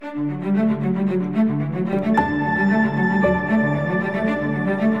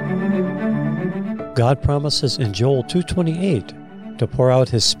God promises in Joel 2:28 to pour out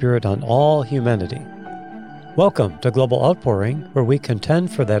His Spirit on all humanity. Welcome to Global Outpouring, where we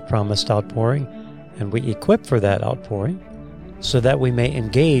contend for that promised outpouring and we equip for that outpouring so that we may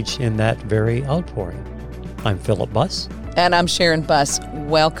engage in that very outpouring. I'm Philip Buss. And I'm Sharon Buss.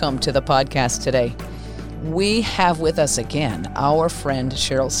 Welcome to the podcast today. We have with us again our friend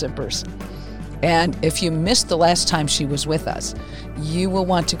Sheryl Simpers. And if you missed the last time she was with us, you will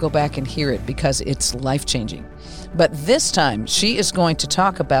want to go back and hear it because it's life-changing. But this time, she is going to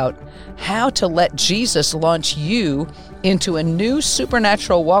talk about how to let Jesus launch you into a new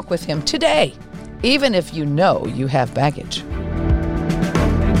supernatural walk with Him today, even if you know you have baggage.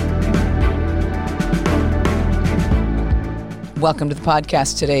 Welcome to the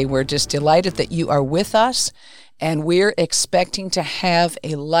podcast today. We're just delighted that you are with us, and we're expecting to have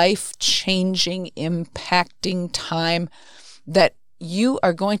a life-changing, impacting time that you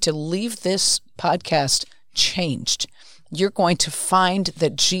are going to leave this podcast changed. You're going to find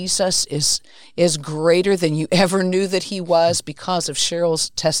that Jesus is greater than you ever knew that He was because of Sheryl's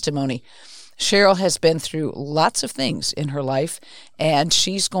testimony. Sheryl has been through lots of things in her life, and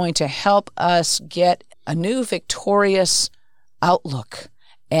she's going to help us get a new victorious outlook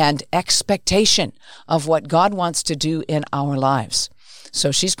and expectation of what God wants to do in our lives.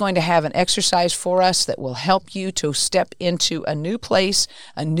 So she's going to have an exercise for us that will help you to step into a new place,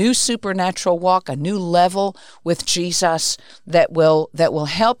 a new supernatural walk, a new level with Jesus that will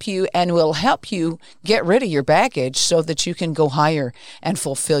help you and will help you get rid of your baggage so that you can go higher and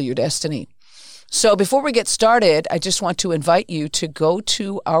fulfill your destiny. So before we get started, I just want to invite you to go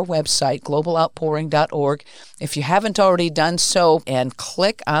to our website, globaloutpouring.org, if you haven't already done so, and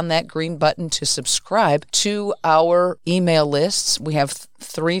click on that green button to subscribe to our email lists. We have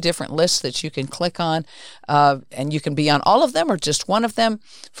 3 different lists that you can click on, and you can be on all of them or just one of them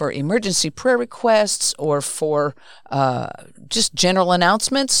for emergency prayer requests or for just general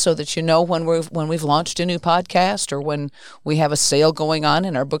announcements so that you know when we've launched a new podcast or when we have a sale going on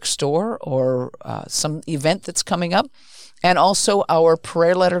in our bookstore or some event that's coming up. And also our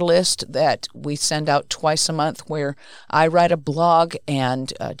prayer letter list that we send out twice a month where I write a blog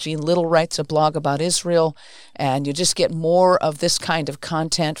and Jean Little writes a blog about Israel, and you just get more of this kind of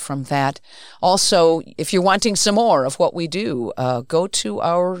content from that. Also, if you're wanting some more of what we do, go to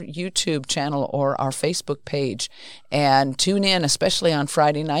our YouTube channel or our Facebook page and tune in, especially on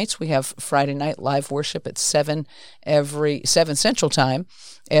Friday nights. We have Friday night live worship at 7 Central Time.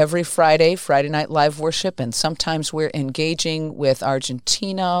 Every Friday night live worship, and sometimes we're engaging with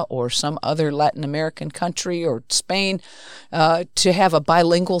Argentina or some other Latin American country or Spain to have a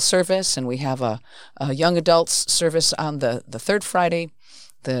bilingual service, and we have a young adults service on the third Friday.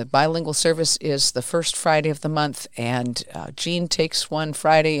 The bilingual service is the first Friday of the month, and Jean takes one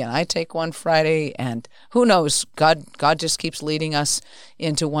Friday, and I take one Friday, and who knows, God just keeps leading us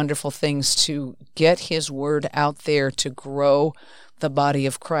into wonderful things to get His word out there to grow the body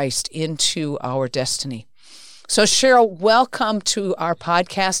of Christ into our destiny. So Sheryl, welcome to our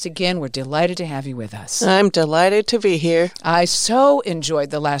podcast again. We're delighted to have you with us. I'm delighted to be here. I so enjoyed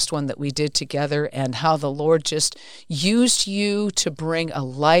the last one that we did together and how the Lord just used you to bring a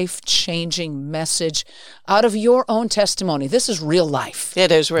life-changing message out of your own testimony. This is real life.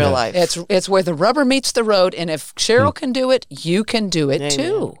 It is real life. It's where the rubber meets the road, and if Sheryl can do it, you can do it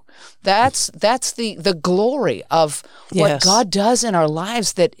too. That's the glory of what God does in our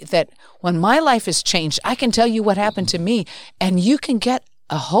lives, that when my life is changed, I can tell you what happened to me, and you can get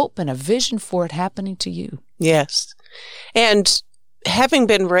a hope and a vision for it happening to you. Yes. And having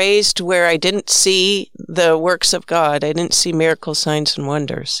been raised where I didn't see the works of God, I didn't see miracles, signs, and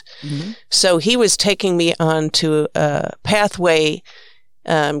wonders. Mm-hmm. So He was taking me onto a pathway,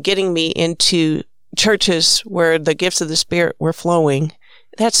 getting me into churches where the gifts of the Spirit were flowing.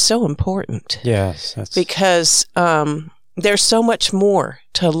 That's so important. Yes. Because there's so much more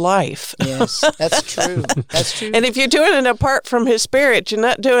to life. Yes, that's true. That's true. And if you're doing it apart from His Spirit, you're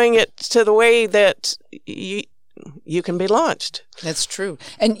not doing it to the way that you can be launched. That's true.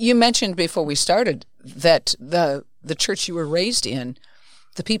 And you mentioned before we started that the church you were raised in,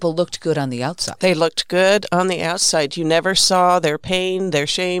 the people looked good on the outside. They looked good on the outside. You never saw their pain, their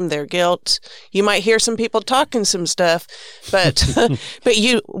shame, their guilt. You might hear some people talking some stuff, but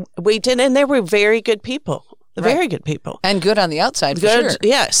we did, and they were very good people. Very good people. And good on the outside, for sure.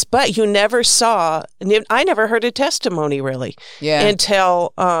 Yes, but you never saw, I never heard a testimony, really,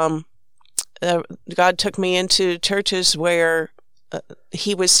 until God took me into churches where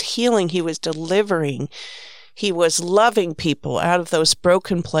He was healing, He was delivering, He was loving people out of those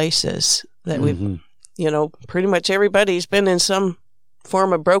broken places that we've, pretty much everybody's been in some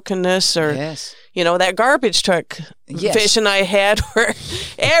form of brokenness, or, that garbage truck vision I had where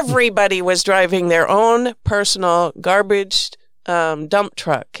everybody was driving their own personal garbage dump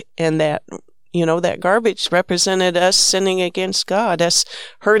truck, and that garbage represented us sinning against God, us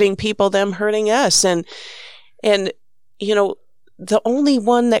hurting people, them hurting us. And the only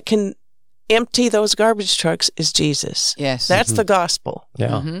one that can empty those garbage trucks is Jesus. Yes. That's the gospel.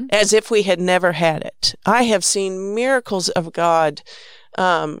 Yeah. As if we had never had it. I have seen miracles of God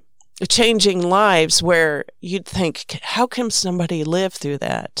changing lives where you'd think, how can somebody live through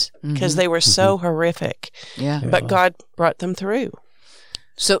that? Because they were so horrific. Yeah. But God brought them through.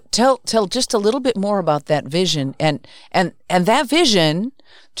 So tell just a little bit more about that vision, and that vision,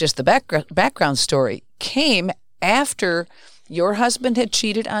 just the background story, came after your husband had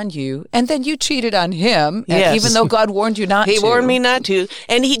cheated on you, and then you cheated on him, and even though God warned you not to. He warned me not to,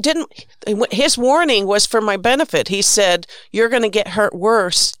 and he didn't. His warning was for my benefit. He said, you're going to get hurt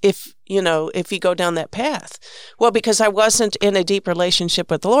worse if you go down that path. Well, because I wasn't in a deep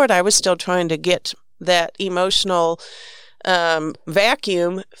relationship with the Lord, I was still trying to get that emotional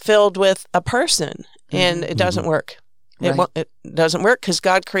vacuum filled with a person, and it doesn't work. It doesn't work because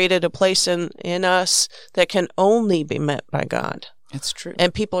God created a place in us that can only be met by God. That's true.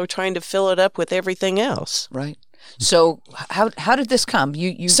 And people are trying to fill it up with everything else. Right. So how did this come?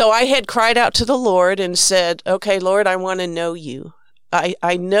 So I had cried out to the Lord and said, okay, Lord, I want to know you.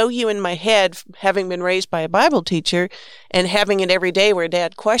 I know you in my head, having been raised by a Bible teacher and having it every day where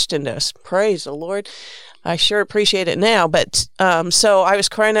Dad questioned us. Praise the Lord. I sure appreciate it now. But so I was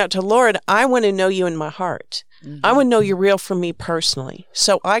crying out to the Lord, I want to know you in my heart. I want to know you're real for me personally.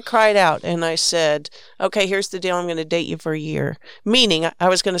 So I cried out and I said, okay, here's the deal. I'm going to date you for a year. Meaning I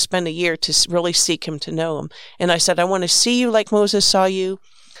was going to spend a year to really seek him, to know him. And I said, I want to see you like Moses saw you.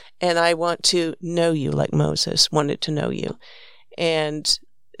 And I want to know you like Moses wanted to know you. And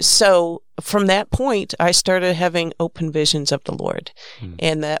so from that point, I started having open visions of the Lord.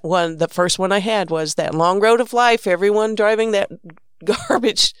 And the first one I had was that long road of life, everyone driving that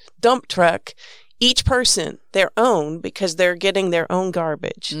garbage dump truck, each person their own, because they're getting their own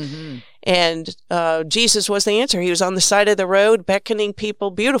garbage. And Jesus was the answer. He was on the side of the road, beckoning people,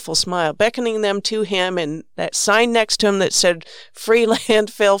 beautiful smile, beckoning them to him, and that sign next to him that said, free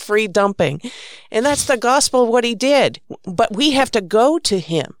landfill, free dumping. And that's the gospel of what he did. But we have to go to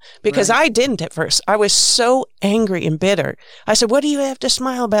him, because I didn't at first. I was so angry and bitter. I said, what do you have to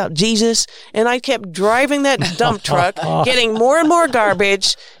smile about, Jesus? And I kept driving that dump truck, getting more and more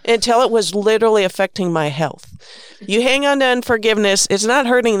garbage until it was literally affecting my health. You hang on to unforgiveness, it's not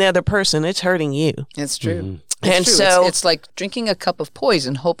hurting the other person, it's hurting you. It's true. And true. so it's like drinking a cup of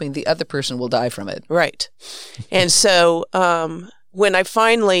poison, hoping the other person will die from it. Right. And so when I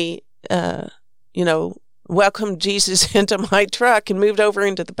finally, welcomed Jesus into my truck and moved over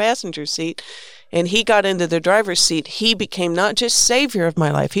into the passenger seat, and he got into the driver's seat, he became not just Savior of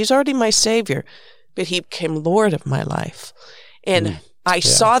my life, he's already my Savior, but he became Lord of my life. And I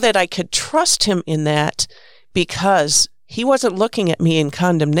saw that I could trust him in that, because he wasn't looking at me in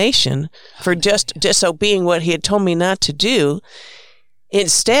condemnation for just disobeying what he had told me not to do.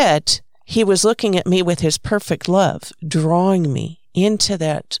 Instead, he was looking at me with his perfect love, drawing me into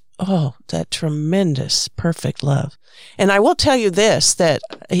that tremendous, perfect love. And I will tell you this, that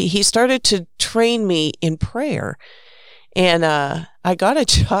he started to train me in prayer. And I got a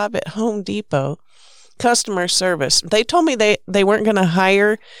job at Home Depot, customer service. They told me they weren't going to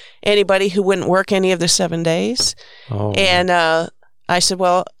hire anybody who wouldn't work any of the 7 days. And I said,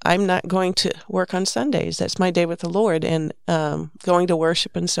 well, I'm not going to work on Sundays. That's my day with the Lord, and going to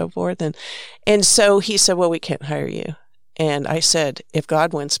worship and so forth. And so he said, well, we can't hire you. And I said, if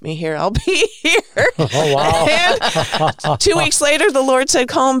God wants me here, I'll be here. Oh, wow. And 2 weeks later, the Lord said,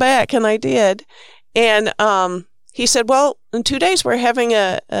 call him back. And I did. And he said, well, in 2 days, we're having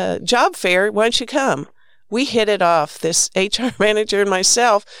a job fair. Why don't you come? We hit it off, this HR manager and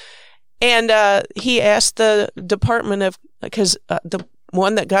myself. And he asked the department because the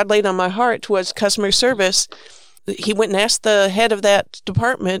one that God laid on my heart was customer service. He went and asked the head of that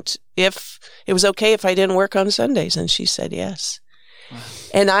department if it was okay if I didn't work on Sundays. And she said yes. Wow.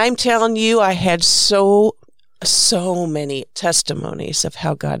 And I'm telling you, I had so many testimonies of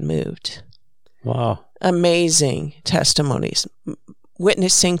how God moved. Wow. Amazing testimonies,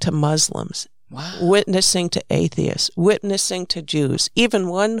 witnessing to Muslims, witnessing to atheists, witnessing to Jews. Even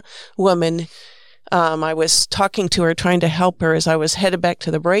one woman I was talking to her, trying to help her as I was headed back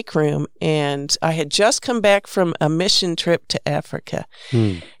to the break room. And I had just come back from a mission trip to Africa.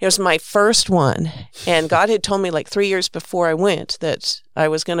 It was my first one. And God had told me like 3 years before I went that I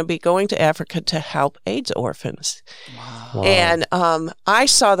was going to be going to Africa to help AIDS orphans. Wow. And I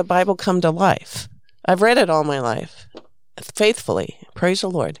saw the Bible come to life. I've read it all my life, faithfully. Praise the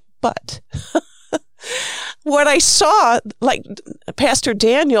Lord. But what I saw, like Pastor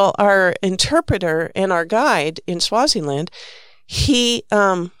Daniel, our interpreter and our guide in Swaziland, he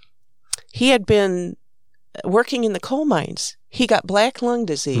had been working in the coal mines. He got black lung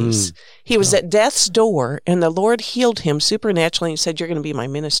disease. He was at death's door, and the Lord healed him supernaturally and said, "You're going to be my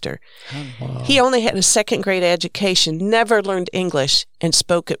minister." Wow. He only had a second-grade education, never learned English, and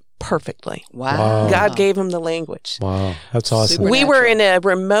spoke it perfectly. Wow. God gave him the language. Wow. That's awesome. We were in a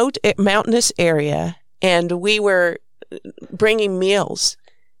remote mountainous area, and we were bringing meals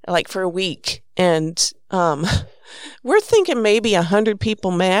like for a week. And we're thinking maybe 100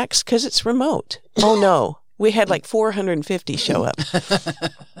 people max because it's remote. Oh, no. We had like 450 show up.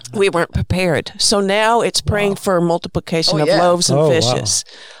 We weren't prepared. So now it's praying for multiplication of loaves and fishes.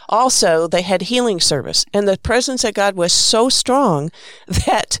 Wow. Also, they had healing service. And the presence of God was so strong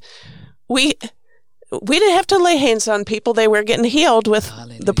that we didn't have to lay hands on people. They were getting healed with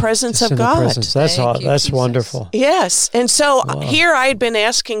the presence of God. That's wonderful. Yes. And so here I had been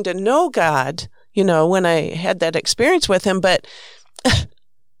asking to know God, when I had that experience with him, but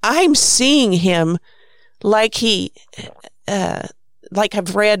I'm seeing him like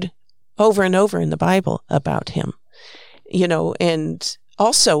I've read over and over in the Bible about him, and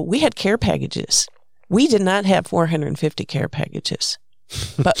also we had care packages. We did not have 450 care packages,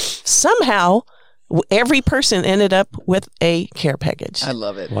 but somehow every person ended up with a care package. I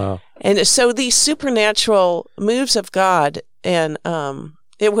love it. Wow. And so these supernatural moves of God, and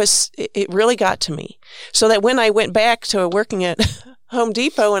it really got to me. So that when I went back to working at Home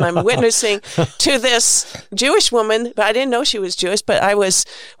Depot and I'm witnessing to this Jewish woman, but I didn't know she was Jewish, but I was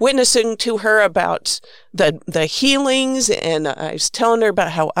witnessing to her about the healings, and I was telling her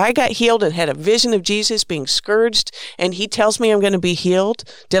about how I got healed and had a vision of Jesus being scourged, and he tells me I'm going to be healed.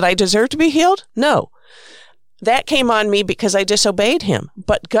 Did I deserve to be healed? No. That came on me because I disobeyed him.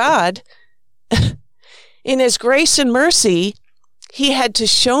 But God, in his grace and mercy, he had to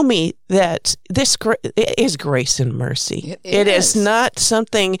show me that it is grace and mercy. It is not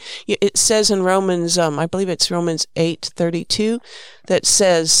something. It says in Romans, I believe it's Romans 8:32, that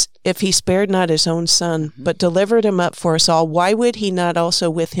says, "If he spared not his own son, but delivered him up for us all, why would he not also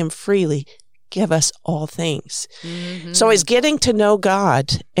with him freely give us all things?" Mm-hmm. So he's getting to know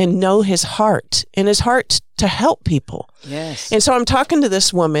God and know his heart, and his heart to help people. Yes. And so I'm talking to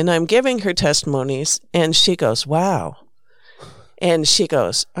this woman, I'm giving her testimonies, and she goes, "Wow." And she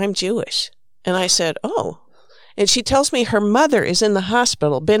goes, "I'm Jewish." And I said, "Oh." And she tells me her mother is in the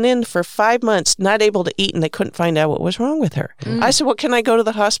hospital, been in for 5 months, not able to eat, and they couldn't find out what was wrong with her. I said, "Well, can I go to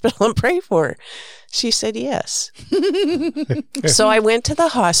the hospital and pray for her?" She said, "Yes." So I went to the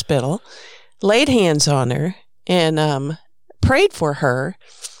hospital, laid hands on her, and prayed for her.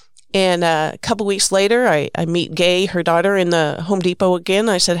 And a couple weeks later, I meet Gay, her daughter, in the Home Depot again.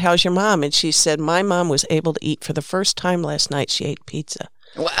 I said, "How's your mom?" And she said, "My mom was able to eat for the first time last night. She ate pizza."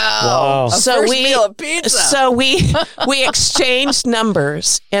 Wow. So first meal of pizza. So we exchanged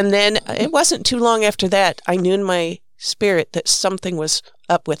numbers. And then it wasn't too long after that, I knew in my spirit that something was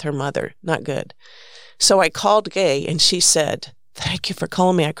up with her mother, not good. So I called Gay, and she said, "Thank you for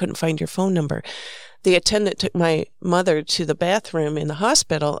calling me. I couldn't find your phone number." The attendant took my mother to the bathroom in the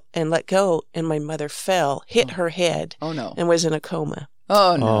hospital and let go, and my mother fell, hit her head, and was in a coma.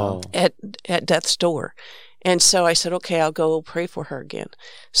 Oh, no. At death's door. And so I said, "Okay, I'll go pray for her again."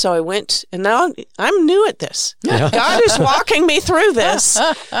 So I went, and now I'm new at this. God is walking me through this.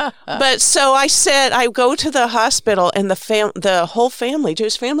 But so I said, I go to the hospital, and the whole family,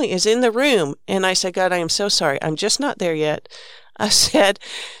 Jewish family, is in the room. And I said, "God, I am so sorry. I'm just not there yet." I said,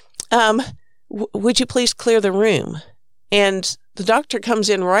 "Would you please clear the room?" And the doctor comes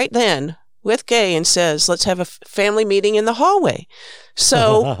in right then with Gay and says, "Let's have a family meeting in the hallway."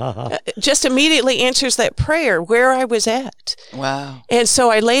 So just immediately answers that prayer where I was at. Wow. And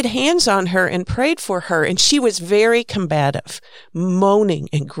so I laid hands on her and prayed for her, and she was very combative, moaning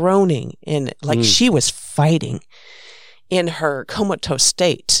and groaning, and like she was fighting in her comatose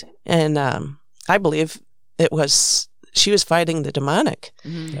state. And I believe she was fighting the demonic.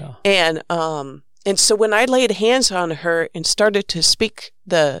 Mm-hmm. Yeah. And so when I laid hands on her and started to speak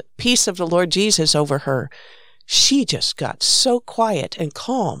the peace of the Lord Jesus over her, she just got so quiet and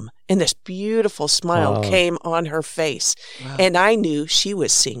calm, and this beautiful smile came on her face. Wow. And I knew she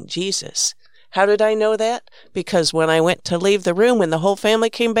was seeing Jesus. How did I know that? Because when I went to leave the room, when the whole family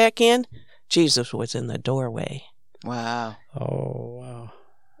came back in, Jesus was in the doorway. Wow. Oh, wow.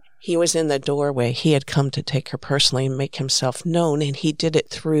 He was in the doorway. He had come to take her personally and make himself known, and he did it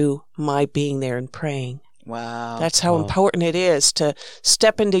through my being there and praying. Wow. That's how important it is to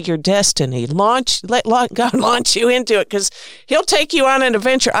step into your destiny. Let God launch you into it, because he'll take you on an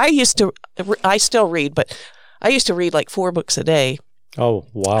adventure. I still read, but I used to read like 4 books a day. Oh,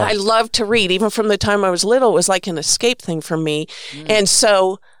 wow. I loved to read. Even from the time I was little, it was like an escape thing for me. And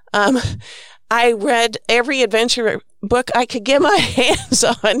so I read every adventure book I could get my hands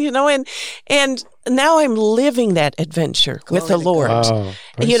on, and now I'm living that adventure with the Lord. Wow.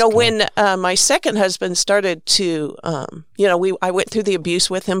 God. When my second husband started to, I went through the abuse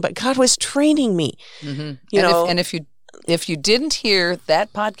with him, but God was training me. Mm-hmm. If you didn't hear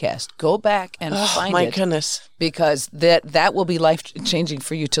that podcast, go back and find it. My goodness. Because that will be life-changing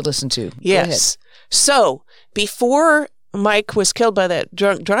for you to listen to. Yes. So before Mike was killed by that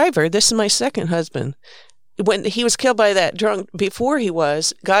drunk driver, this is my second husband. When he was killed by that drunk, before he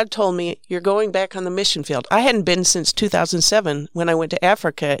was, God told me, you're going back on the mission field. I hadn't been since 2007 when I went to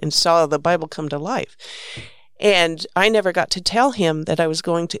Africa and saw the Bible come to life. And I never got to tell him that I was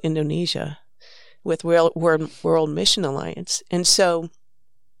going to Indonesia with World Mission Alliance. And so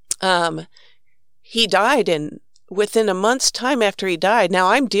he died, and within a month's time after he died, now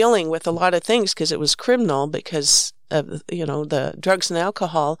I'm dealing with a lot of things because it was criminal because of, the drugs and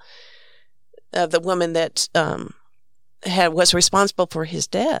alcohol of the woman that was responsible for his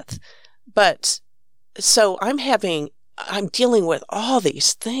death. But so I'm dealing with all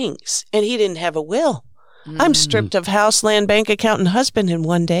these things, and he didn't have a will. I'm stripped of house, land, bank account, and husband in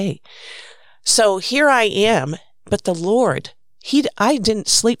one day. So here I am, but the Lord, I didn't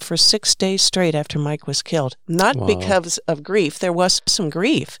sleep for 6 days straight after Mike was killed. Not because of grief. There was some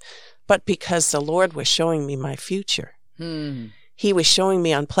grief, but because the Lord was showing me my future. He was showing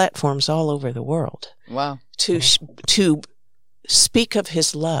me on platforms all over the world. Wow. To speak of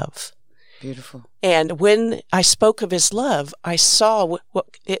his love. Beautiful. And when I spoke of his love, I saw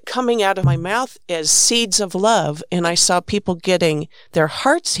it coming out of my mouth as seeds of love, and I saw people getting their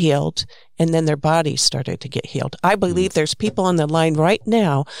hearts healed, and then their bodies started to get healed. I believe there's people on the line right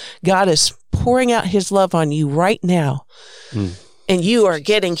now. God is pouring out his love on you right now. And you are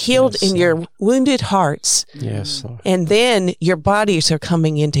getting healed in your wounded hearts. Yes, Lord. And then your bodies are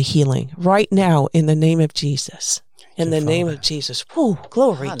coming into healing right now in the name of Jesus. In the name of Jesus. Whew,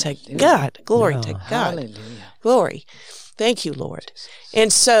 glory to God. Glory to God. Hallelujah. Glory. Thank you, Lord.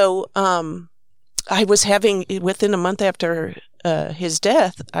 And so I was having, within a month after his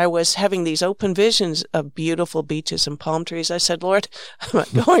death, I was having these open visions of beautiful beaches and palm trees. I said, Lord, I'm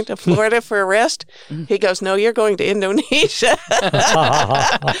going to Florida for a rest. He goes, no, you're going to Indonesia.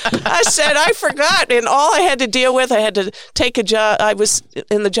 I said, I forgot. And all I had to deal with, I had to take a job.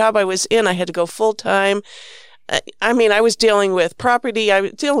 In the job I was in, I had to go full time. I was dealing with property. I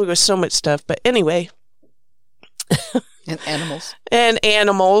was dealing with so much stuff. But anyway. And animals. And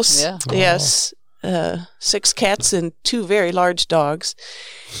animals. Yeah. Yes. 6 cats and 2 very large dogs.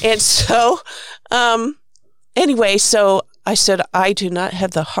 And so, anyway, so I said, I do not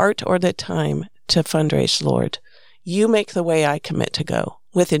have the heart or the time to fundraise, Lord. You make the way, I commit to go.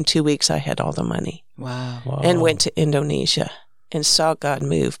 Within 2 weeks, I had all the money. Wow. And went to Indonesia and saw God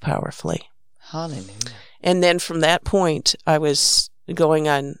move powerfully. Hallelujah. And then from that point, I was going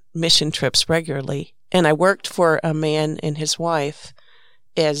on mission trips regularly. And I worked for a man and his wife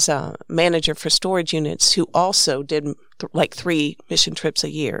as a manager for storage units who also did like 3 mission trips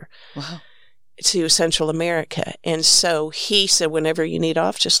a year to Central America. And so he said, whenever you need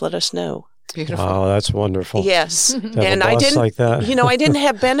off, just let us know. Beautiful. Wow, that's wonderful. Yes. And I didn't like that. I didn't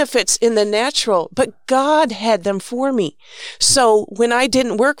have benefits in the natural, but God had them for me. So when I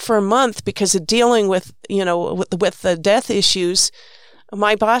didn't work for a month because of dealing with, with the death issues,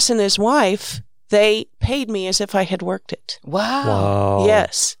 my boss and his wife, they paid me as if I had worked it. Wow.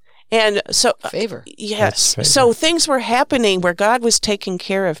 Yes. And so, favor. Yes. So things were happening where God was taking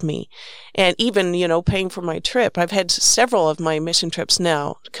care of me and even, paying for my trip. I've had several of my mission trips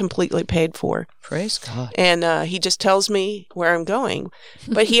now completely paid for. Praise God. And he just tells me where I'm going.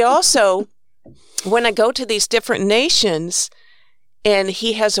 But he also, when I go to these different nations, and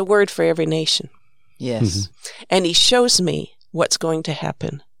he has a word for every nation. Yes. And he shows me what's going to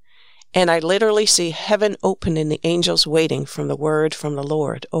happen. And I literally see heaven open and the angels waiting from the word from the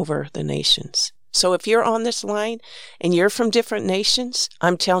Lord over the nations. So if you're on this line and you're from different nations,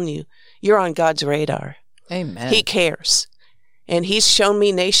 I'm telling you, you're on God's radar. Amen. He cares. And he's shown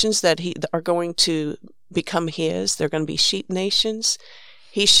me nations that are going to become his. They're going to be sheep nations.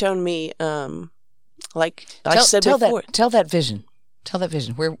 He's shown me, like I said before. Tell that vision. Tell that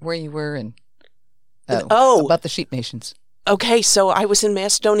vision. Where you were and about the sheep nations. Okay, so I was in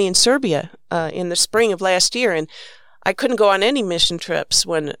Macedonia and Serbia in the spring of last year, and I couldn't go on any mission trips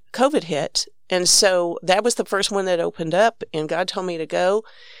when COVID hit. And so that was the first one that opened up, and God told me to go.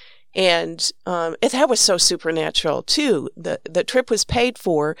 And that was so supernatural, too. The trip was paid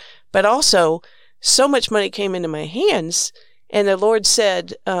for, but also so much money came into my hands. And the Lord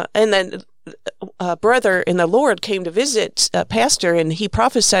said, and then a brother in the Lord came to visit a pastor, and he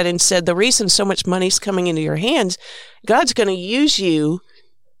prophesied and said, the reason so much money's coming into your hands, God's going to use you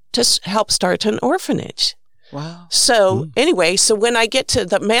to help start an orphanage. Wow. So anyway, so when I get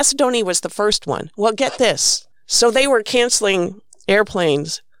to Macedonia was the first one. Well, get this. So they were canceling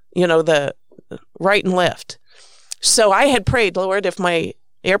airplanes, the right and left. So I had prayed, Lord, if my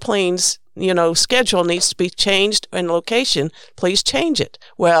airplane's, schedule needs to be changed and location, please change it.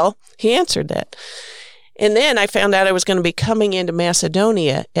 Well, he answered that. And then I found out I was going to be coming into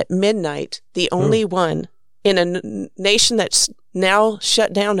Macedonia at midnight, the only one in a nation that's now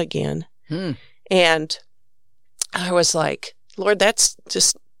shut down again. And I was like, Lord, that's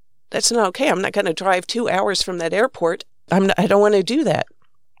not okay. I'm not going to drive 2 hours from that airport. I don't want to do that.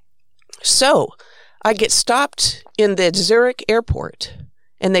 So I get stopped in the Zurich airport,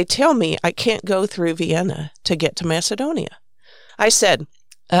 and they tell me I can't go through Vienna to get to Macedonia. I said,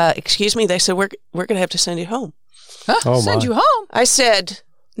 excuse me. They said, we're going to have to send you home. Huh? Send you home? I said,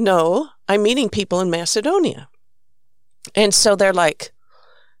 no, I'm meeting people in Macedonia. And so they're like,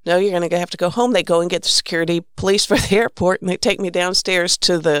 no, you're going to have to go home. They go and get the security police for the airport, and they take me downstairs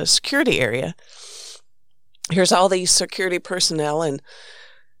to the security area. Here's all these security personnel, and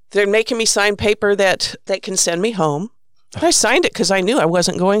they're making me sign paper that they can send me home. I signed it because I knew I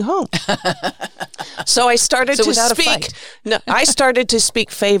wasn't going home. So I started to speak. I started to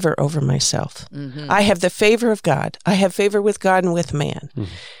speak favor over myself. I have the favor of God. I have favor with God and with man.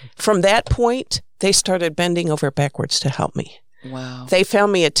 From that point, they started bending over backwards to help me. Wow. They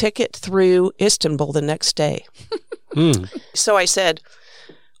found me a ticket through Istanbul the next day. So I said,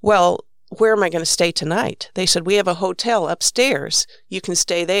 well, where am I going to stay tonight? They said, we have a hotel upstairs. You can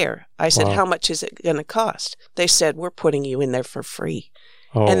stay there. I said, how much is it going to cost? They said, we're putting you in there for free.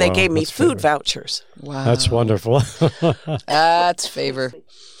 And they gave me food vouchers. Wow. That's wonderful. That's favor.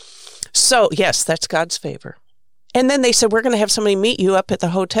 So, yes, that's God's favor. And then they said, we're going to have somebody meet you up at the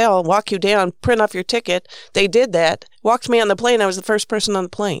hotel, walk you down, print off your ticket. They did that, walked me on the plane. I was the first person on the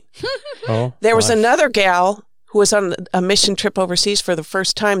plane. There was another gal who was on a mission trip overseas for the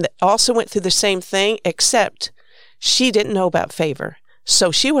first time that also went through the same thing, except she didn't know about favor.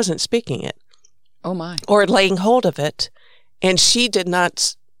 So she wasn't speaking it. Oh, my. Or laying hold of it. And she did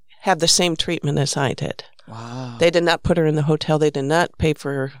not have the same treatment as I did. Wow. They did not put her in the hotel. They did not pay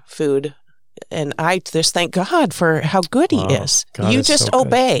for her food. And I just thank God for how good he is. God you is just so good.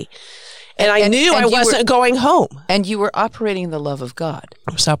 obey. And I knew I wasn't going home. And you were operating in the love of God.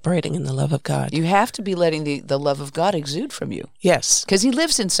 I was operating in the love of God. You have to be letting the love of God exude from you. Yes. Because he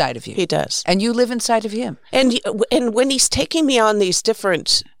lives inside of you. He does. And you live inside of him. And when he's taking me on these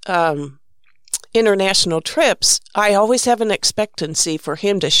different international trips, I always have an expectancy for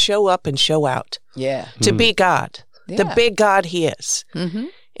him to show up and show out. Yeah. To be God. Yeah. The big God he is. Mm-hmm.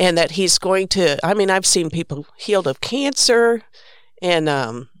 And that he's going to, I've seen people healed of cancer.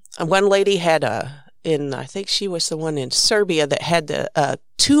 And one lady had I think she was the one in Serbia that had a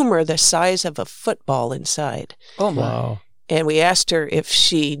tumor the size of a football inside. Oh, my. Wow. And we asked her if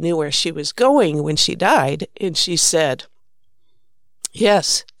she knew where she was going when she died. And she said,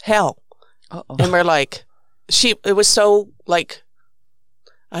 yes, hell. Uh-oh. And we're like, it was so like,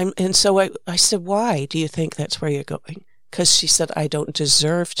 and so I said, why do you think that's where you're going? Because she said, I don't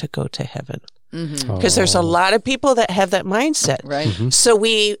deserve to go to heaven. Because there's a lot of people that have that mindset. Right. So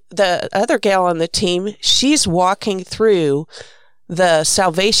the other gal on the team, she's walking through the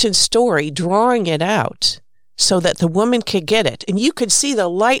salvation story, drawing it out so that the woman could get it. And you could see the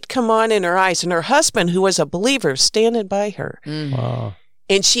light come on in her eyes. And her husband, who was a believer, standing by her. Wow.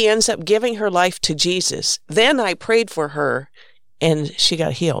 And she ends up giving her life to Jesus. Then I prayed for her, and she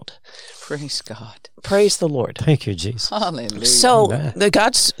got healed. Praise God. Praise the Lord. Thank you, Jesus. Hallelujah. So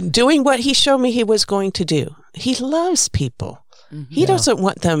God's doing what he showed me he was going to do. He loves people. He doesn't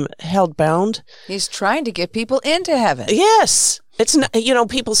want them held bound. He's trying to get people into heaven. Yes. It's not,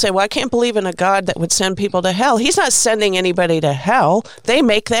 people say, well, I can't believe in a God that would send people to hell. He's not sending anybody to hell. They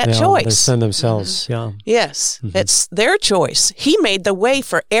make that choice. They send themselves, Yes. It's their choice. He made the way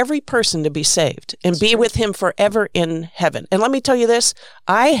for every person to be saved and be with him forever in heaven. And let me tell you this,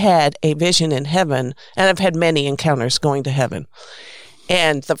 I had a vision in heaven, and I've had many encounters going to heaven.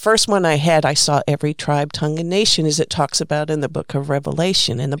 And the first one I had, I saw every tribe, tongue, and nation, as it talks about in the book of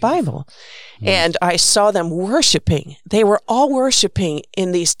Revelation in the Bible. And I saw them worshiping. They were all worshiping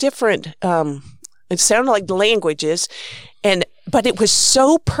in these different, it sounded like languages, but it was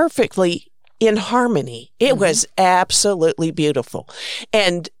so perfectly in harmony. It was absolutely beautiful.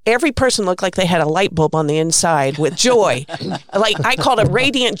 And every person looked like they had a light bulb on the inside with joy. Like I called it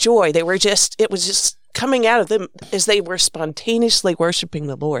radiant joy. It was just coming out of them as they were spontaneously worshiping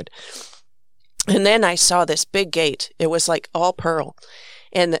the Lord. And then I saw this big gate. It was like all pearl.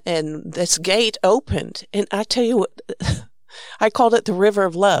 And this gate opened. And I tell you what, I called it the river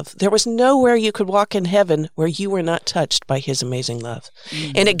of love. There was nowhere you could walk in heaven where you were not touched by his amazing love.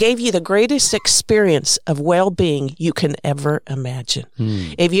 Mm-hmm. And it gave you the greatest experience of well-being you can ever imagine.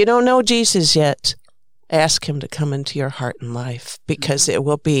 If you don't know Jesus yet, ask him to come into your heart and life, because it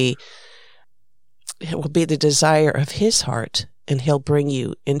will be the desire of his heart, and he'll bring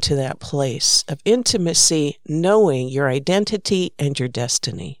you into that place of intimacy, knowing your identity and your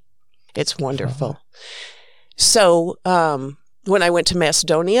destiny. It's wonderful. So when I went to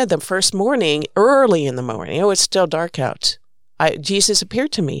Macedonia the first morning, early in the morning, it was still dark out, Jesus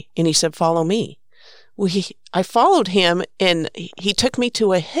appeared to me and he said, "Follow me." Well, I followed him, and he took me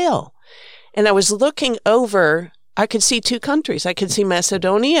to a hill, and I was looking over. I could see two countries. I could see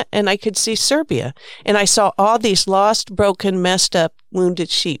Macedonia and I could see Serbia. And I saw all these lost, broken, messed up, wounded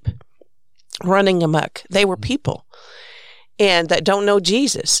sheep running amok. They were people and that don't know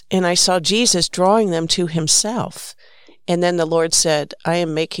Jesus. And I saw Jesus drawing them to himself. And then the Lord said, "I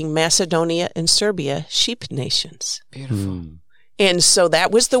am making Macedonia and Serbia sheep nations." Beautiful. And so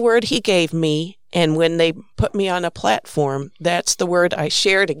that was the word he gave me. And when they put me on a platform, that's the word I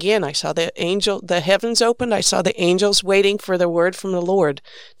shared again. I saw the heavens opened. I saw the angels waiting for the word from the Lord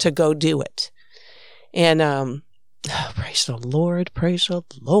to go do it. And praise the Lord, praise the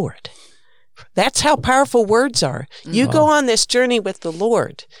Lord. That's how powerful words are. You go on this journey with the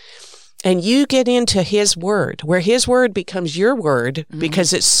Lord, and you get into his word, where his word becomes your word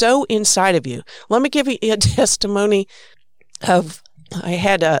because it's so inside of you. Let me give you a testimony of,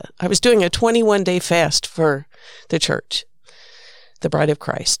 I was doing a 21-day fast for the church, the Bride of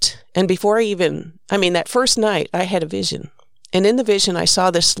Christ. And before that first night, I had a vision. And in the vision, I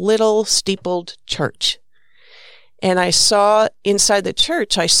saw this little steepled church. And I saw inside the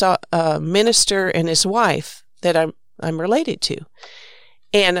church, I saw a minister and his wife that I'm related to.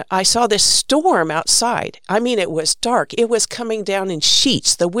 And I saw this storm outside. I mean, it was dark. It was coming down in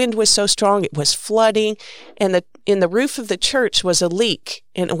sheets. The wind was so strong, it was flooding. And in the roof of the church was a leak,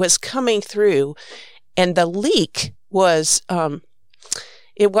 and it was coming through. And the leak was,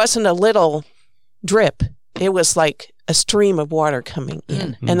 it wasn't a little drip. It was like a stream of water coming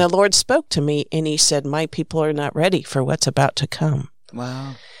in. Mm-hmm. And the Lord spoke to me, and he said, "My people are not ready for what's about to come."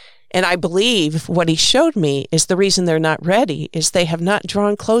 Wow. And I believe what he showed me is the reason they're not ready is they have not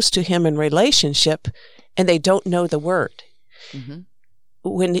drawn close to him in relationship, and they don't know the word. Mm-hmm.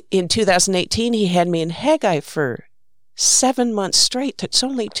 When in 2018, he had me in Haggai for 7 months straight. That's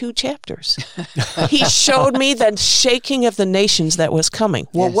only 2 chapters. He showed me the shaking of the nations that was coming.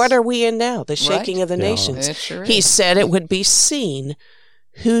 Well, Yes. What are we in now? The shaking of the nations. It sure He is. said it would be seen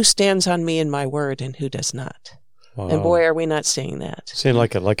who stands on me and my word and who does not. Wow. And boy, are we not seeing that. Seemed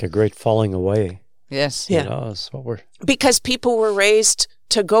like a great falling away. Yes. Yeah. You know, that's what we're... Because people were raised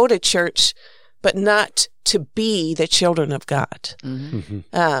to go to church, but not to be the children of God.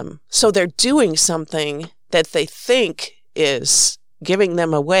 Mm-hmm. So they're doing something that they think is giving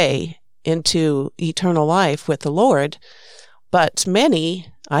them a way into eternal life with the Lord. But many,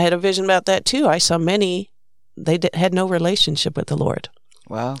 I had a vision about that too. I saw many, they had no relationship with the Lord.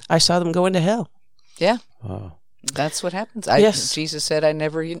 Wow. I saw them go into hell. Yeah. Wow. That's what happens. Yes. Jesus said, I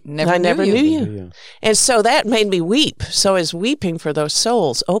never knew knew you. you. And so that made me weep. So as weeping for those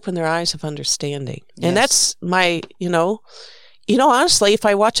souls, open their eyes of understanding. Yes. And that's my, honestly, if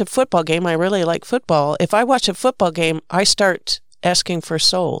I watch a football game, I really like football. If I watch a football game, I start asking for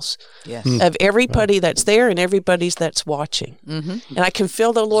souls Yes. of everybody that's there and everybody that's watching. Mm-hmm. And I can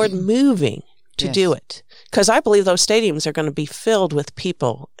feel the Lord moving to Yes. do it. Because I believe those stadiums are going to be filled with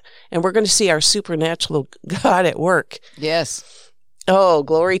people. And we're going to see our supernatural God at work. Yes. Oh,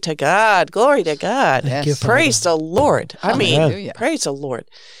 glory to God. Glory to God. Yes. Praise the Lord. I mean, Hallelujah. praise the Lord.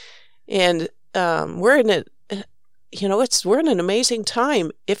 And we're in we're in an amazing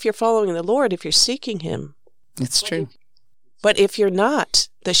time if you're following the Lord, if you're seeking him. It's true. But if you're not,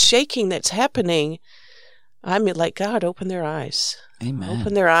 the shaking that's happening, I mean, like, God, open their eyes. Amen.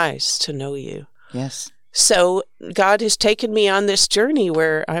 Open their eyes to know you. Yes. So God has taken me on this journey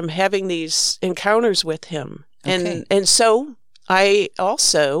where I'm having these encounters with him. Okay. And so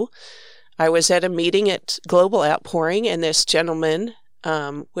I was at a meeting at Global Outpouring, and this gentleman,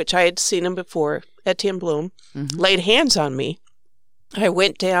 which I had seen him before, Etienne Bloom, laid hands on me. I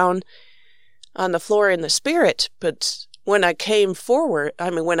went down on the floor in the spirit, but when I came forward,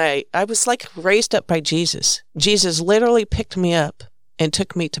 when I was like raised up by Jesus. Jesus literally picked me up and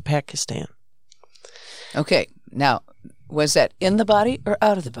took me to Pakistan. Okay. Now, was that in the body or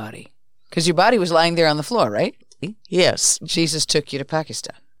out of the body? Because your body was lying there on the floor, right? Yes. Jesus took you to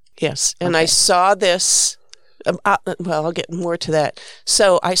Pakistan. Yes. And I saw this, I'll get more to that.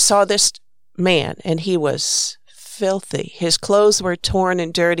 So I saw this man, and he was filthy. His clothes were torn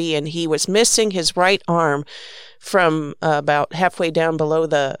and dirty, and he was missing his right arm from about halfway down below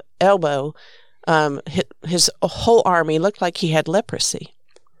the elbow. His whole arm, he looked like he had leprosy.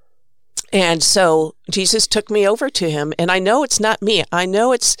 And so Jesus took me over to him, and I know it's not me. I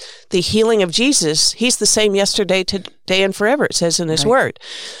know it's the healing of Jesus. He's the same yesterday, today, and forever, it says in his word.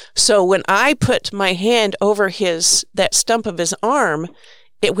 So when I put my hand over that stump of his arm,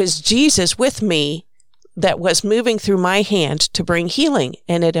 it was Jesus with me that was moving through my hand to bring healing,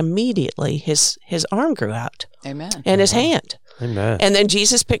 and it immediately, his arm grew out. Amen. And his hand. Amen. And then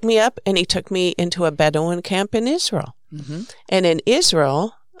Jesus picked me up, and he took me into a Bedouin camp in Israel. Mm-hmm. And in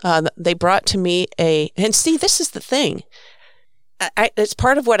Israel, they brought to me and see, this is the thing. It's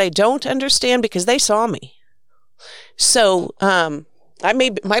part of what I don't understand, because they saw me. So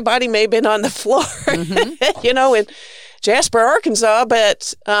my body may have been on the floor, in Jasper, Arkansas,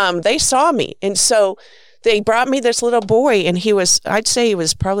 but they saw me. And so they brought me this little boy, and I'd say he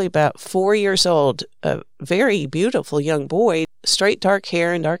was probably about 4 years old, a very beautiful young boy, straight dark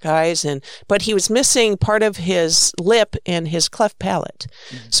hair and dark eyes, but he was missing part of his lip and his cleft palate.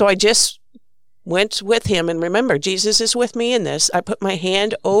 Mm-hmm. So I just went with him, and remember, Jesus is with me in this. I put my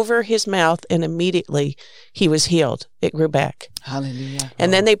hand over his mouth, and immediately he was healed. It grew back. Hallelujah.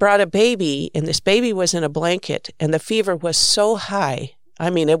 And then they brought a baby, and this baby was in a blanket, and the fever was so high. I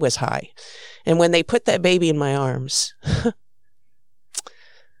mean, it was high. And when they put that baby in my arms,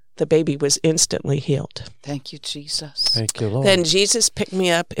 the baby was instantly healed. Thank you, Jesus. Thank you, Lord. Then Jesus picked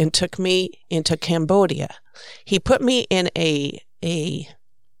me up and took me into Cambodia. He put me in a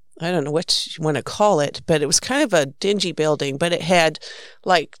I don't know what you want to call it, but it was kind of a dingy building, but it had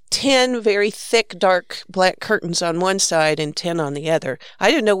like 10 very thick, dark black curtains on one side and 10 on the other.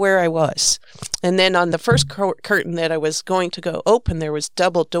 I didn't know where I was. And then on the first curtain that I was going to go open, there was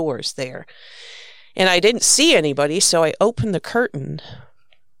double doors there. And I didn't see anybody, so I opened the curtain.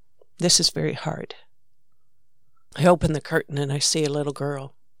 This is very hard. I open the curtain and I see a little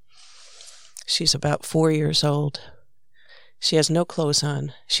girl. She's about 4 years old. She has no clothes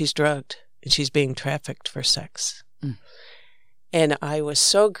on. She's drugged, and she's being trafficked for sex. Mm. And I was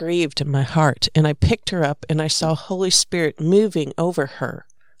so grieved in my heart, and I picked her up, and I saw Holy Spirit moving over her,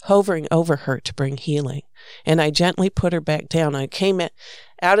 hovering over her to bring healing. And I gently put her back down. I came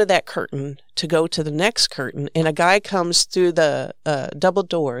out of that curtain to go to the next curtain, and a guy comes through the double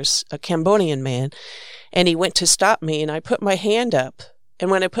doors, a Cambodian man, and he went to stop me, and I put my hand up. And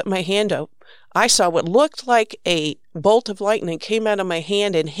when I put my hand up, I saw what looked like a bolt of lightning came out of my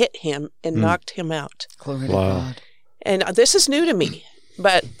hand and hit him and knocked him out. Glory to God. And this is new to me.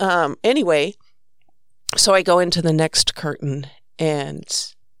 But anyway, so I go into the next curtain,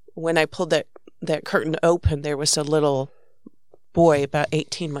 and when I pulled that curtain open, there was a little boy about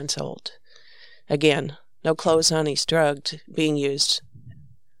 18 months old. Again, no clothes on, he's drugged, being used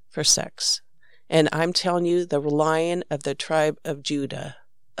for sex. And I'm telling you, the Lion of the tribe of Judah,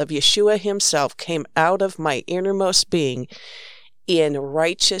 of Yeshua himself, came out of my innermost being in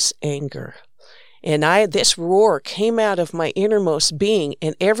righteous anger. And this roar came out of my innermost being,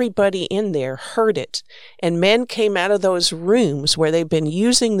 and everybody in there heard it. And men came out of those rooms where they've been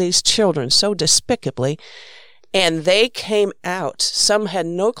using these children so despicably, and they came out. Some had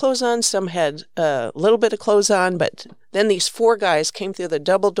no clothes on, some had a little bit of clothes on, but then these 4 guys came through the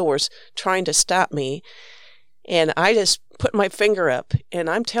double doors trying to stop me. And I just put my finger up, and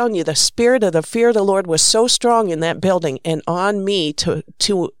I'm telling you, the spirit of the fear of the Lord was so strong in that building and on me to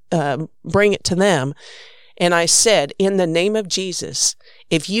bring it to them. And I said, in the name of Jesus,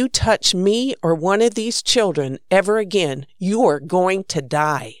 if you touch me or one of these children ever again, you are going to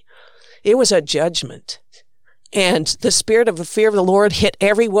die. It was a judgment. And the spirit of the fear of the Lord hit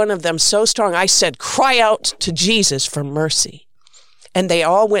every one of them so strong. I said, cry out to Jesus for mercy. And they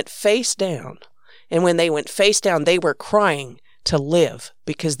all went face down. And when they went face down, they were crying, to live,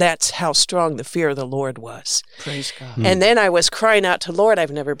 because that's how strong the fear of the Lord was. Praise God. And then I was crying out to Lord,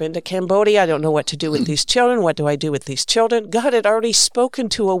 I've never been to Cambodia. I don't know what to do with these children. What do I do with these children? God had already spoken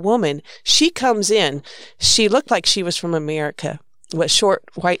to a woman. She comes in. She looked like she was from America with short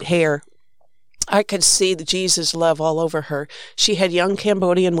white hair. I could see the Jesus love all over her. She had young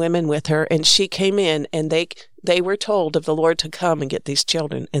Cambodian women with her, and she came in, and they were told of the Lord to come and get these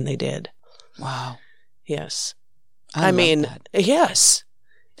children, and they did. Wow. Yes. I mean, that. Yes.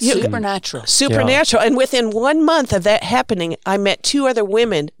 Supernatural. Supernatural. Yeah. And within 1 month of that happening, I met 2 other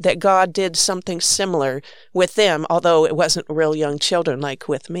women that God did something similar with them, although it wasn't real young children like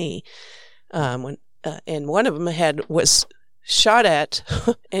with me. And one of them was shot at,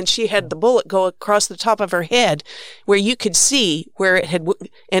 and she had the bullet go across the top of her head where you could see where it had,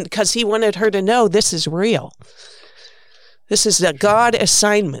 and because he wanted her to know this is real. This is a God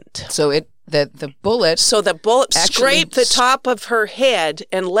assignment. So the bullet scraped the top of her head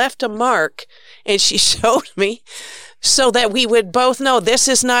and left a mark, and she showed me so that we would both know this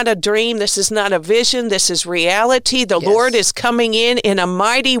is not a dream, this is not a vision, this is reality. The Lord is coming in a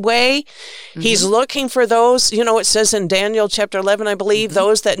mighty way. Mm-hmm. He's looking for those, it says in Daniel chapter 11, I believe,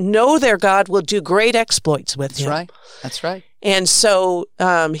 those that know their God will do great exploits with him. That's right. And so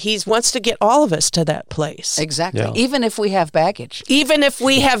he wants to get all of us to that place. Exactly. Yeah. Even if we have baggage. Even if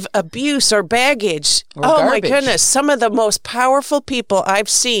we have abuse or baggage. Or garbage. My goodness. Some of the most powerful people I've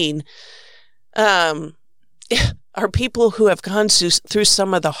seen are people who have gone through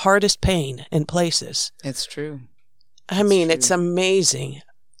some of the hardest pain in places. It's true. It's amazing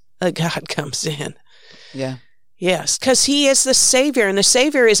that God comes in. Yeah. Yes, because he is the Savior, and the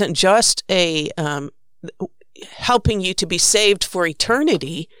Savior isn't just helping you to be saved for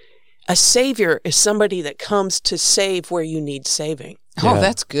eternity. A Savior is somebody that comes to save where you need saving. Oh,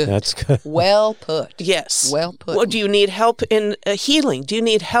 that's good. That's good. Well put. Yes. Well put. Well, do you need help in healing? Do you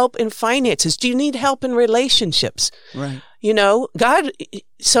need help in finances? Do you need help in relationships? Right. God,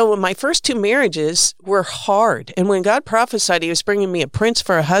 so my first 2 marriages were hard. And when God prophesied he was bringing me a prince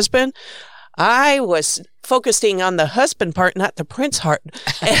for a husband, I was focusing on the husband part, not the prince part.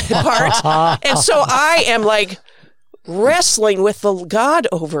 And so I am like wrestling with the God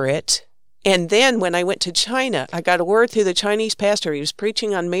over it. And then when I went to China, I got a word through the Chinese pastor. He was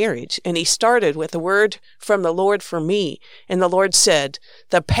preaching on marriage, and he started with a word from the Lord for me. And the Lord said,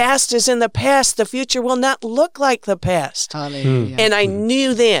 the past is in the past. The future will not look like the past. Hallelujah. And I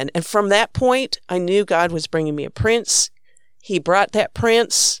knew then, and from that point, I knew God was bringing me a prince. He brought that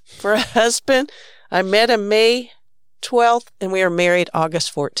prince for a husband. I met him May 12th, and we were married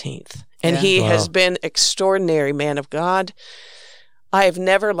August 14th. And he has been extraordinary man of God. I've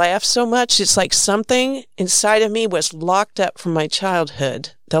never laughed so much. It's like something inside of me was locked up from my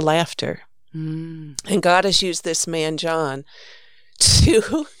childhood, the laughter. And God has used this man, John,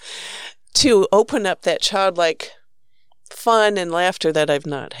 to open up that childlike fun and laughter that I've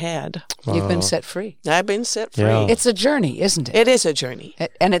not had. Wow. You've been set free. I've been set free. Yeah. It's a journey, isn't it? It is a journey.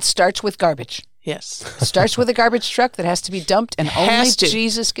 And it starts with garbage. Yes. It starts with a garbage truck that has to be dumped, and only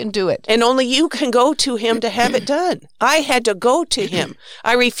Jesus can do it. And only you can go to him to have it done. I had to go to him.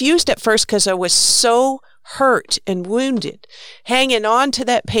 I refused at first because I was so hurt and wounded, hanging on to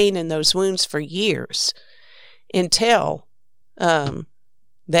that pain and those wounds for years, until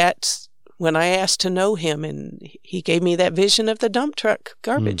that's when I asked to know him, and he gave me that vision of the dump truck,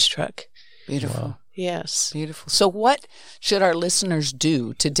 garbage truck. Beautiful. Wow. Yes. Beautiful. So what should our listeners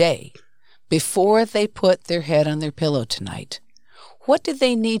do today before they put their head on their pillow tonight? What do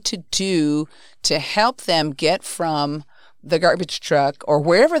they need to do to help them get from the garbage truck or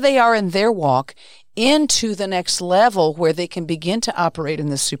wherever they are in their walk into the next level where they can begin to operate in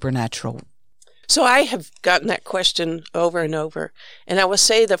the supernatural? So I have gotten that question over and over. And I will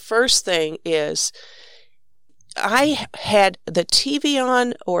say the first thing is I had the TV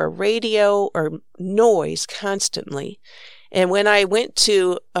on or radio or noise constantly. And when I went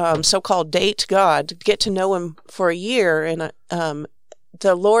to so-called date God, to get to know him for a year, and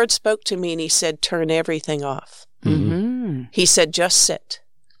the Lord spoke to me and he said, turn everything off. Mm-hmm. He said, just sit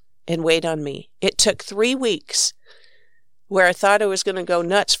and wait on me. It took 3 weeks where I thought I was going to go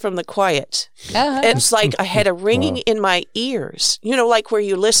nuts from the quiet. Uh-huh. It's like I had a ringing in my ears, like where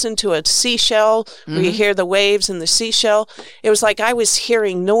you listen to a seashell, where you hear the waves and the seashell. It was like I was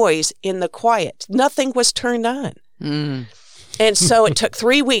hearing noise in the quiet. Nothing was turned on. Mm. And so it took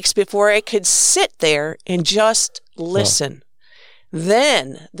 3 weeks before I could sit there and just listen.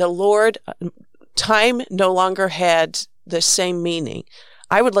 Then the Lord, time no longer had the same meaning.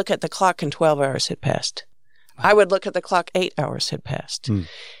 I would look at the clock and 12 hours had passed. I would look at the clock, 8 hours had passed.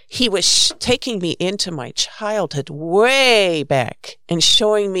 He was taking me into my childhood way back and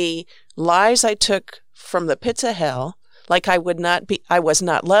showing me lies I took from the pits of hell, like I was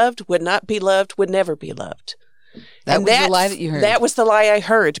not loved, would not be loved, would never be loved. That was the lie that you heard. That was the lie I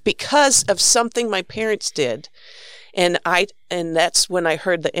heard because of something my parents did. And that's when I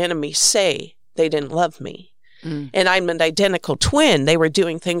heard the enemy say they didn't love me. And I'm an identical twin. They were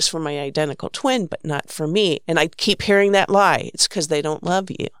doing things for my identical twin, but not for me. And I keep hearing that lie. It's because they don't love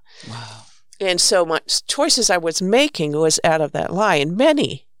you. Wow. And so my choices I was making was out of that lie. And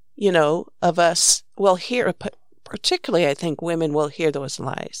many, of us will hear, particularly I think women will hear those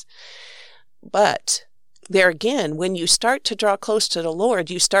lies. But there again, when you start to draw close to the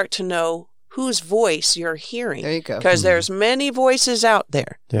Lord, you start to know whose voice you're hearing. There you go. Because there's many voices out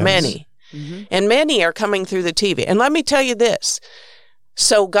there. Yes. Many. And many are coming through the TV. And let me tell you this.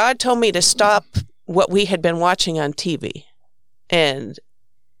 So God told me to stop what we had been watching on TV. And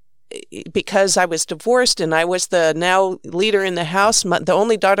because I was divorced and I was the now leader in the house, the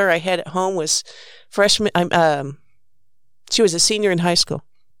only daughter I had at home was freshman. She was a senior in high school.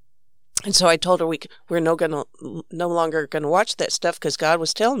 And so I told her we're no longer going to watch that stuff because God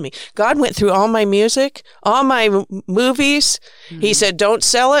was telling me. God went through all my music, all my movies. He said, don't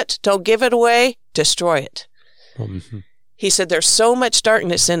sell it, don't give it away, destroy it. He said, there's so much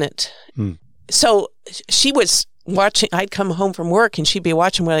darkness in it. So she was watching. I'd come home from work and she'd be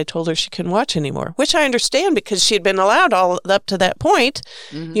watching what I told her she couldn't watch anymore, which I understand because she had been allowed all up to that point,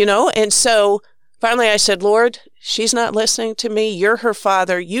 And so finally I said, Lord, she's not listening to me. You're her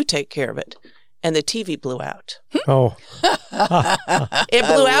father. You take care of it. And the TV blew out. Oh. It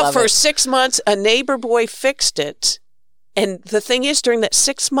blew out for 6 months. A neighbor boy fixed it. And the thing is, during that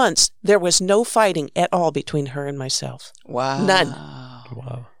 6 months, there was no fighting at all between her and myself. Wow. None.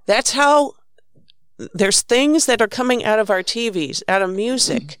 Wow. That's how there's things that are coming out of our TVs, out of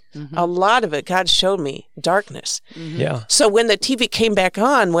music. A lot of it, God showed me, darkness. Yeah. So when the TV came back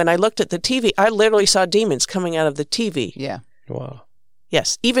on, when I looked at the TV, I literally saw demons coming out of the TV. Yeah. Wow.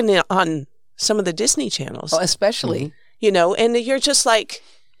 Yes. Even on some of the Disney channels. Oh, especially. And you're just like,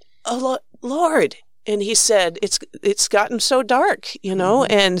 oh, Lord. And he said, it's gotten so dark,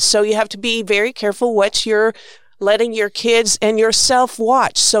 and so you have to be very careful what you're letting your kids and yourself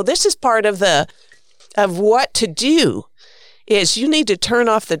watch. So this is part of what to do is you need to turn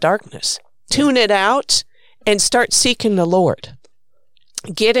off the darkness, tune it out, and start seeking the Lord.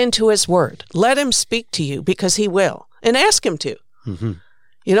 Get into his word. Let him speak to you because he will, and ask him to.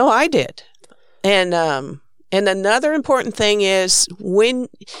 I did. And another important thing is when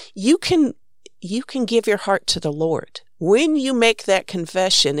you can give your heart to the Lord. When you make that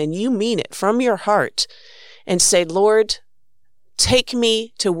confession and you mean it from your heart and say, Lord, take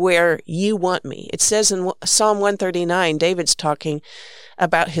me to where you want me. It says in Psalm 139, David's talking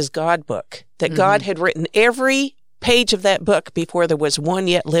about his God book, that God had written every page of that book before there was one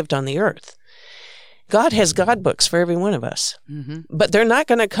yet lived on the earth. God has God books for every one of us, but they're not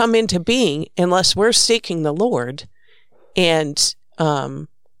going to come into being unless we're seeking the Lord and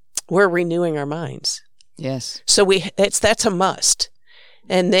we're renewing our minds. Yes. So that's a must.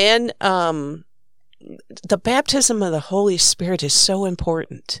 And then the baptism of the Holy Spirit is so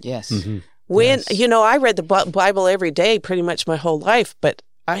important. Yes. When, I read the Bible every day pretty much my whole life, but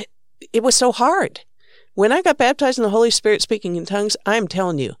it was so hard. When I got baptized in the Holy Spirit speaking in tongues, I'm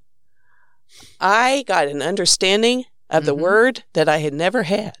telling you, I got an understanding of the word that I had never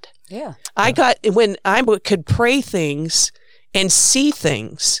had. Yeah. When I could pray things and see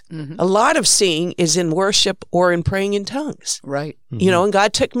things, a lot of seeing is in worship or in praying in tongues. Right. And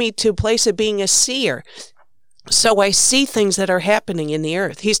God took me to a place of being a seer. So I see things that are happening in the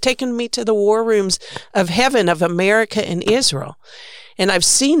earth. He's taken me to the war rooms of heaven, of America and Israel. And I've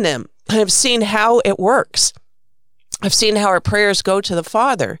seen them. I've seen how it works. I've seen how our prayers go to the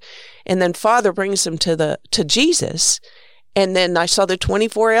Father, and then Father brings them to Jesus. And then I saw the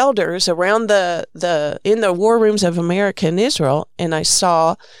 24 elders around in the war rooms of America and Israel, and I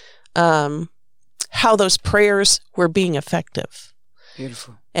saw how those prayers were being effective.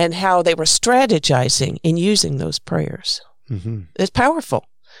 Beautiful. And how they were strategizing in using those prayers. It's powerful.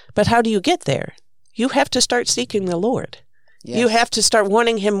 But how do you get there? You have to start seeking the Lord. Yes. You have to start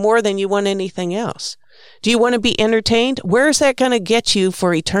wanting him more than you want anything else. Do you want to be entertained? Where is that going to get you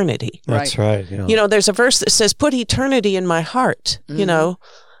for eternity? That's right. Yeah. There's a verse that says, put eternity in my heart.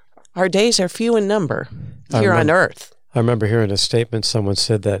 Our days are few in number here on earth. I remember hearing a statement. Someone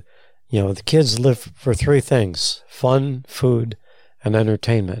said that, the kids live for three things: fun, food, and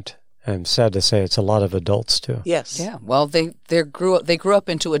entertainment. I'm sad to say it's a lot of adults too. Yes. Yeah. Well, they grew up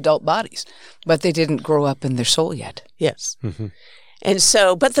into adult bodies, but they didn't grow up in their soul yet. Yes. Mm-hmm. And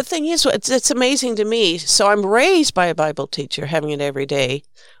so, but the thing is, it's amazing to me. So I'm raised by a Bible teacher, having it every day,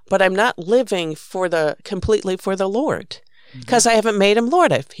 but I'm not living completely for the Lord, because I haven't made him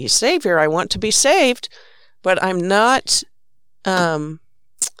Lord. If he's Savior, I want to be saved, but I'm not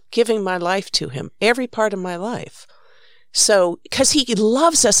giving my life to him, every part of my life. So, because he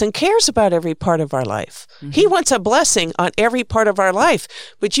loves us and cares about every part of our life. Mm-hmm. He wants a blessing on every part of our life,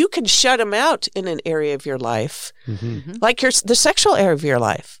 but you can shut him out in an area of your life, like the sexual area of your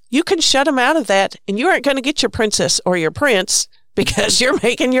life. You can shut him out of that, and you aren't going to get your princess or your prince because you're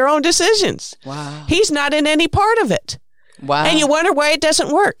making your own decisions. Wow. He's not in any part of it. Wow. And you wonder why it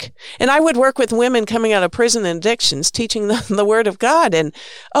doesn't work. And I would work with women coming out of prison and addictions, teaching them the Word of God. And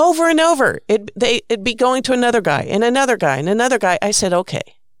over, it'd be going to another guy and another guy and another guy. I said, okay,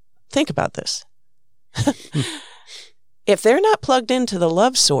 think about this. If they're not plugged into the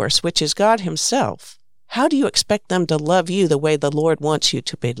love source, which is God himself, how do you expect them to love you the way the Lord wants you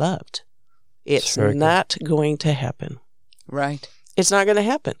to be loved? It's not going to happen. Right. It's not going to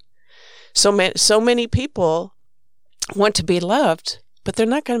happen. So many people want to be loved, but they're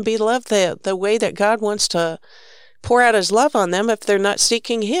not going to be loved the way that God wants to pour out his love on them if they're not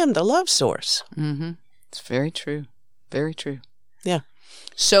seeking him, the love source. Mm-hmm. It's very true. Very true. Yeah.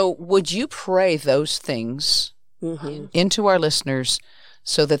 So would you pray those things into our listeners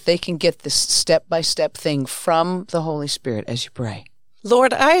so that they can get this step-by-step thing from the Holy Spirit as you pray?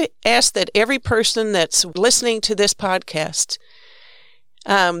 Lord, I ask that every person that's listening to this podcast,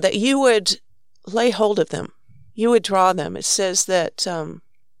 that you would lay hold of them. You would draw them. It says that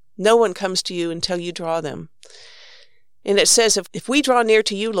no one comes to you until you draw them. And it says, if we draw near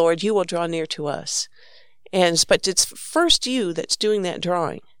to you, Lord, you will draw near to us. But it's first you that's doing that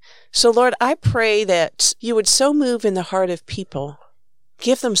drawing. So, Lord, I pray that you would so move in the heart of people,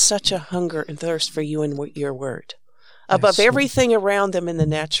 give them such a hunger and thirst for you and your word. Above everything around them in the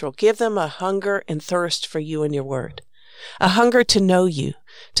natural, give them a hunger and thirst for you and your word. A hunger to know you,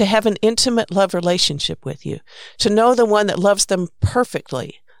 to have an intimate love relationship with you, to know the one that loves them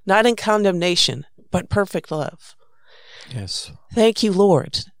perfectly, not in condemnation, but perfect love. Yes. Thank you,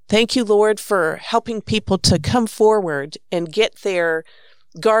 Lord. Thank you, Lord, for helping people to come forward and get their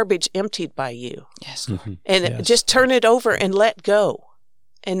garbage emptied by you. Yes, Lord. Mm-hmm. And just turn it over and let go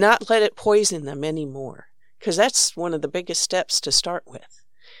and not let it poison them anymore, because that's one of the biggest steps to start with.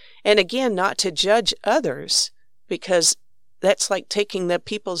 And again, not to judge others, because that's like taking the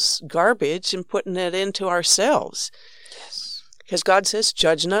people's garbage and putting it into ourselves. Yes. Because God says,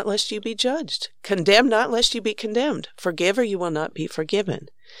 judge not lest you be judged. Condemn not lest you be condemned. Forgive or you will not be forgiven.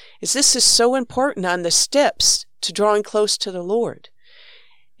 This is so important on the steps to drawing close to the Lord.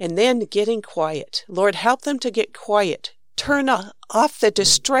 And then getting quiet. Lord, help them to get quiet. Turn off the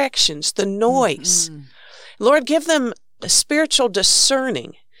distractions, the noise. Mm-hmm. Lord, give them a spiritual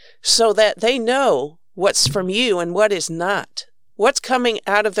discerning so that they know what's from you and what is not. What's coming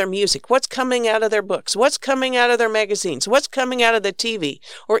out of their music? What's coming out of their books? What's coming out of their magazines? What's coming out of the TV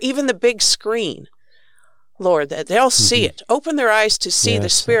or even the big screen? Lord, that they'll see it. Open their eyes to see the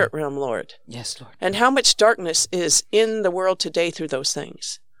spirit realm, Lord. Yes, Lord. And how much darkness is in the world today through those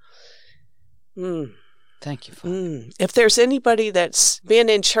things. Thank you, Father. If there's anybody that's been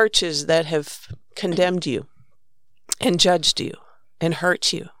in churches that have condemned you and judged you and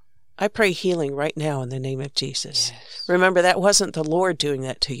hurt you, I pray healing right now in the name of Jesus. Yes. Remember, that wasn't the Lord doing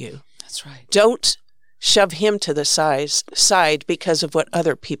that to you. That's right. Don't shove him to the side because of what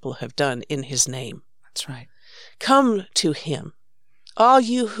other people have done in his name. That's right. Come to him. All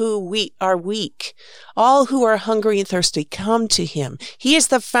you who are weak, all who are hungry and thirsty, come to him. He is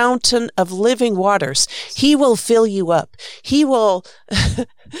the fountain of living waters. He will fill you up. He will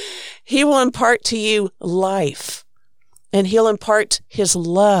impart to you life. And he'll impart his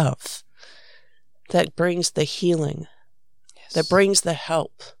love that brings the healing, that brings the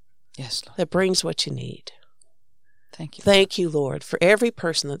help, Lord. that brings what you need. Thank you. Thank you, Lord, for every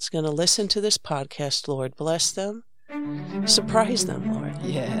person that's going to listen to this podcast, Lord. Bless them. Surprise them, Lord.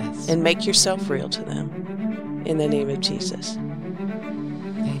 Yes. And make yourself real to them. In the name of Jesus.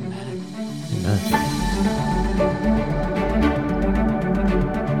 Amen.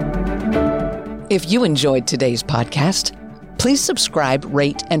 Amen. If you enjoyed today's podcast, please subscribe,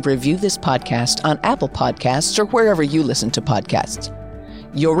 rate, and review this podcast on Apple Podcasts or wherever you listen to podcasts.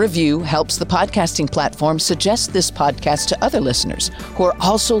 Your review helps the podcasting platform suggest this podcast to other listeners who are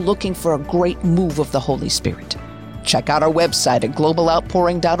also looking for a great move of the Holy Spirit. Check out our website at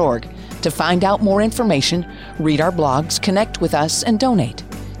globaloutpouring.org to find out more information, read our blogs, connect with us, and donate.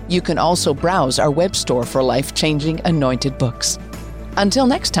 You can also browse our web store for life-changing anointed books. Until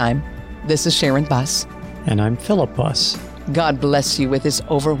next time, this is Sharon Buss. And I'm Philip Buss. God bless you with His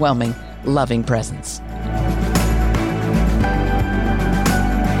overwhelming, loving presence.